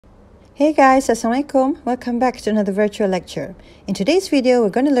Hey guys, Assalamualaikum. Welcome back to another virtual lecture. In today's video,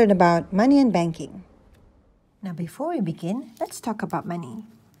 we're going to learn about money and banking. Now before we begin, let's talk about money.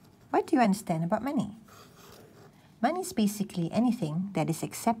 What do you understand about money? Money is basically anything that is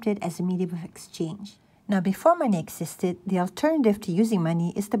accepted as a medium of exchange. Now before money existed, the alternative to using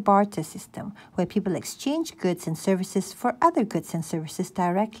money is the barter system, where people exchange goods and services for other goods and services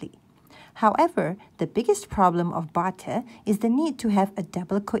directly. However, the biggest problem of barter is the need to have a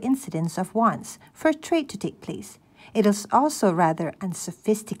double coincidence of wants for trade to take place. It is also rather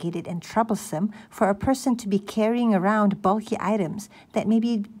unsophisticated and troublesome for a person to be carrying around bulky items that may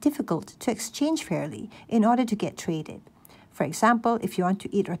be difficult to exchange fairly in order to get traded. For example, if you want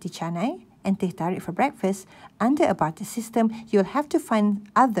to eat roti canai and teh tarik for breakfast, under a barter system, you'll have to find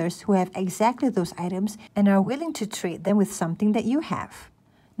others who have exactly those items and are willing to trade them with something that you have.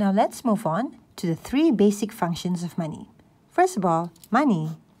 Now let's move on to the three basic functions of money. First of all,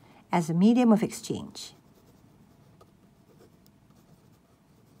 money as a medium of exchange.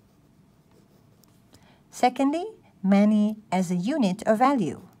 Secondly, money as a unit of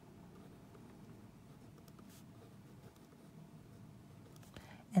value.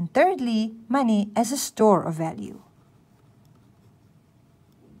 And thirdly, money as a store of value.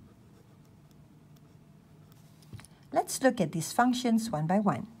 Let's look at these functions one by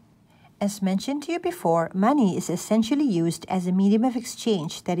one. As mentioned to you before, money is essentially used as a medium of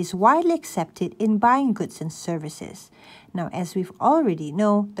exchange that is widely accepted in buying goods and services. Now, as we've already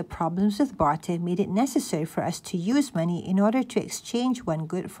know, the problems with barter made it necessary for us to use money in order to exchange one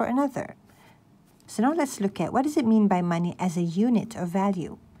good for another. So now let's look at what does it mean by money as a unit of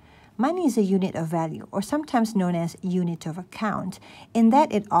value. Money is a unit of value, or sometimes known as unit of account, in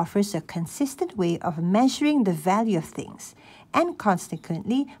that it offers a consistent way of measuring the value of things, and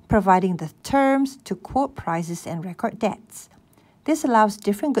consequently providing the terms to quote prices and record debts. This allows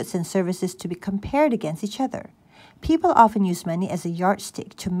different goods and services to be compared against each other. People often use money as a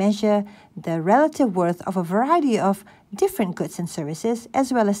yardstick to measure the relative worth of a variety of different goods and services,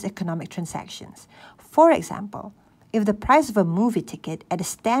 as well as economic transactions. For example, if the price of a movie ticket at a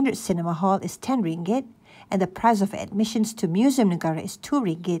standard cinema hall is 10 ringgit and the price of admissions to Museum Negara is 2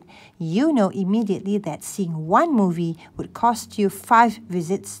 ringgit, you know immediately that seeing one movie would cost you 5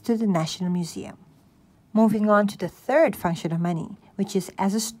 visits to the National Museum. Moving on to the third function of money, which is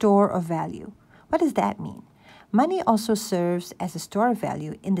as a store of value. What does that mean? Money also serves as a store of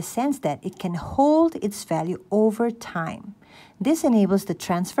value in the sense that it can hold its value over time. This enables the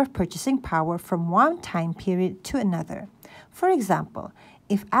transfer of purchasing power from one time period to another. For example,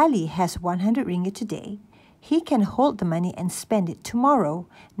 if Ali has 100 ringgit today, he can hold the money and spend it tomorrow,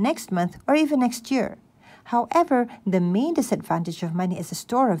 next month, or even next year. However, the main disadvantage of money as a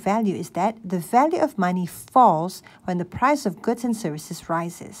store of value is that the value of money falls when the price of goods and services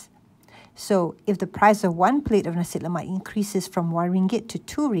rises. So, if the price of one plate of nasi lemak increases from 1 ringgit to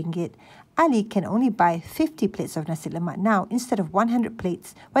 2 ringgit, Ali can only buy 50 plates of nasi lemak now instead of 100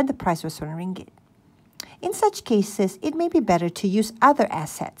 plates when the price was 1 ringgit. In such cases, it may be better to use other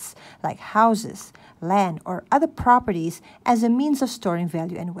assets like houses, land, or other properties as a means of storing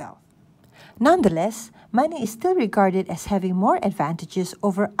value and wealth. Nonetheless, money is still regarded as having more advantages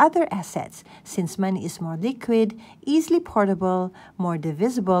over other assets since money is more liquid, easily portable, more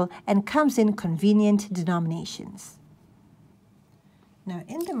divisible, and comes in convenient denominations. Now,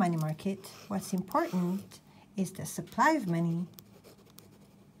 in the money market, what's important is the supply of money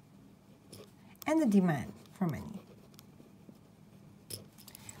and the demand for money.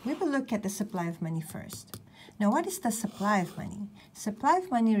 We will look at the supply of money first. Now, what is the supply of money? Supply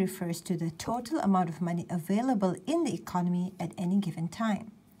of money refers to the total amount of money available in the economy at any given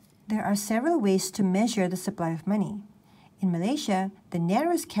time. There are several ways to measure the supply of money. In Malaysia, the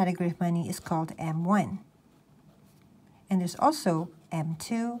narrowest category of money is called M1. And there's also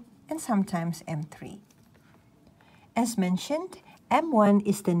M2 and sometimes M3. As mentioned, M1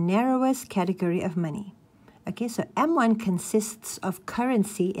 is the narrowest category of money. Okay, so M1 consists of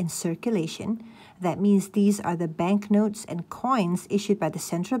currency in circulation. That means these are the banknotes and coins issued by the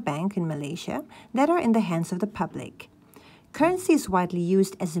central bank in Malaysia that are in the hands of the public. Currency is widely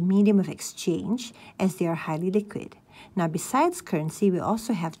used as a medium of exchange as they are highly liquid. Now, besides currency, we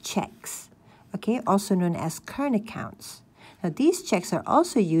also have checks, okay, also known as current accounts. Now, these checks are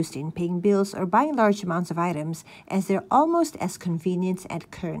also used in paying bills or buying large amounts of items as they're almost as convenient as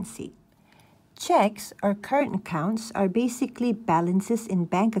currency. Checks or current accounts are basically balances in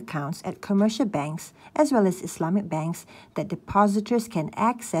bank accounts at commercial banks as well as Islamic banks that depositors can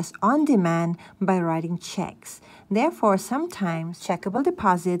access on demand by writing checks. Therefore, sometimes checkable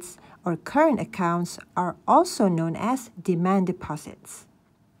deposits or current accounts are also known as demand deposits.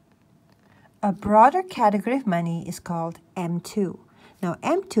 A broader category of money is called M2. Now,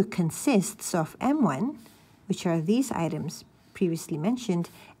 M2 consists of M1, which are these items previously mentioned,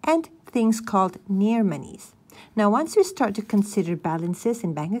 and things called near monies. Now, once we start to consider balances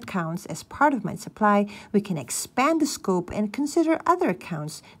in bank accounts as part of money supply, we can expand the scope and consider other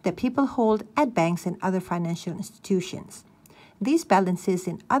accounts that people hold at banks and other financial institutions. These balances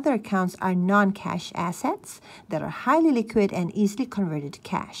in other accounts are non-cash assets that are highly liquid and easily converted to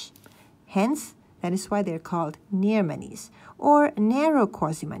cash. Hence, that is why they're called near monies, or narrow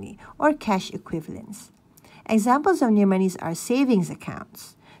quasi-money, or cash equivalents. Examples of near monies are savings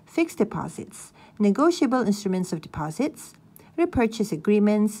accounts, fixed deposits, negotiable instruments of deposits, repurchase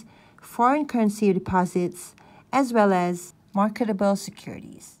agreements, foreign currency deposits, as well as marketable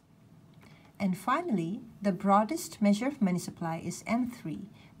securities. And finally, the broadest measure of money supply is M3,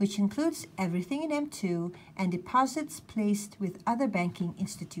 which includes everything in M2 and deposits placed with other banking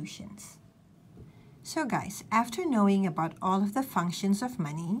institutions. So guys, after knowing about all of the functions of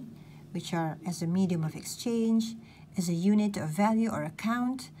money, which are as a medium of exchange, as a unit of value or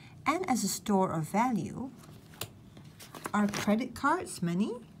account, and as a store of value, are credit cards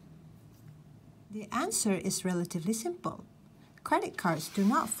money? The answer is relatively simple. Credit cards do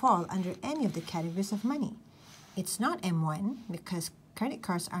not fall under any of the categories of money. It's not M1 because credit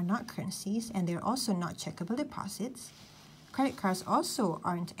cards are not currencies and they're also not checkable deposits. Credit cards also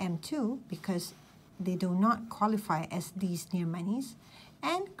aren't M2 because they do not qualify as these near monies,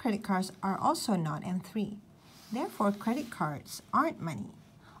 and credit cards are also not M3. Therefore, credit cards aren't money,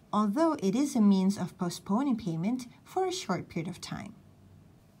 although it is a means of postponing payment for a short period of time.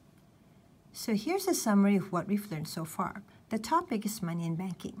 So here's a summary of what we've learned so far. The topic is money and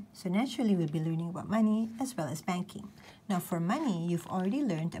banking. So naturally, we'll be learning about money as well as banking. Now for money, you've already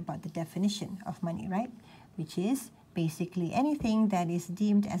learned about the definition of money, right? Which is basically anything that is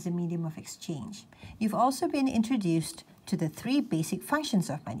deemed as a medium of exchange. You've also been introduced to the three basic functions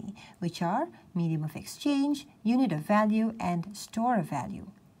of money, which are medium of exchange, unit of value, and store of value.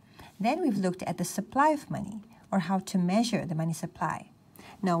 Then we've looked at the supply of money, or how to measure the money supply.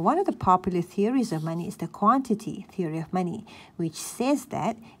 Now, one of the popular theories of money is the quantity theory of money, which says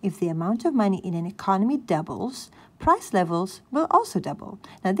that if the amount of money in an economy doubles, price levels will also double.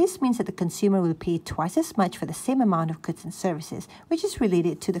 Now, this means that the consumer will pay twice as much for the same amount of goods and services, which is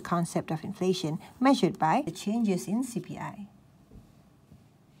related to the concept of inflation measured by the changes in CPI.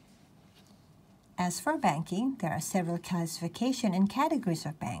 As for banking, there are several classifications and categories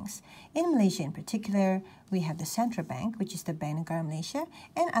of banks. In Malaysia in particular, we have the Central Bank, which is the Bank Negara Malaysia,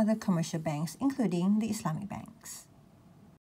 and other commercial banks, including the Islamic banks.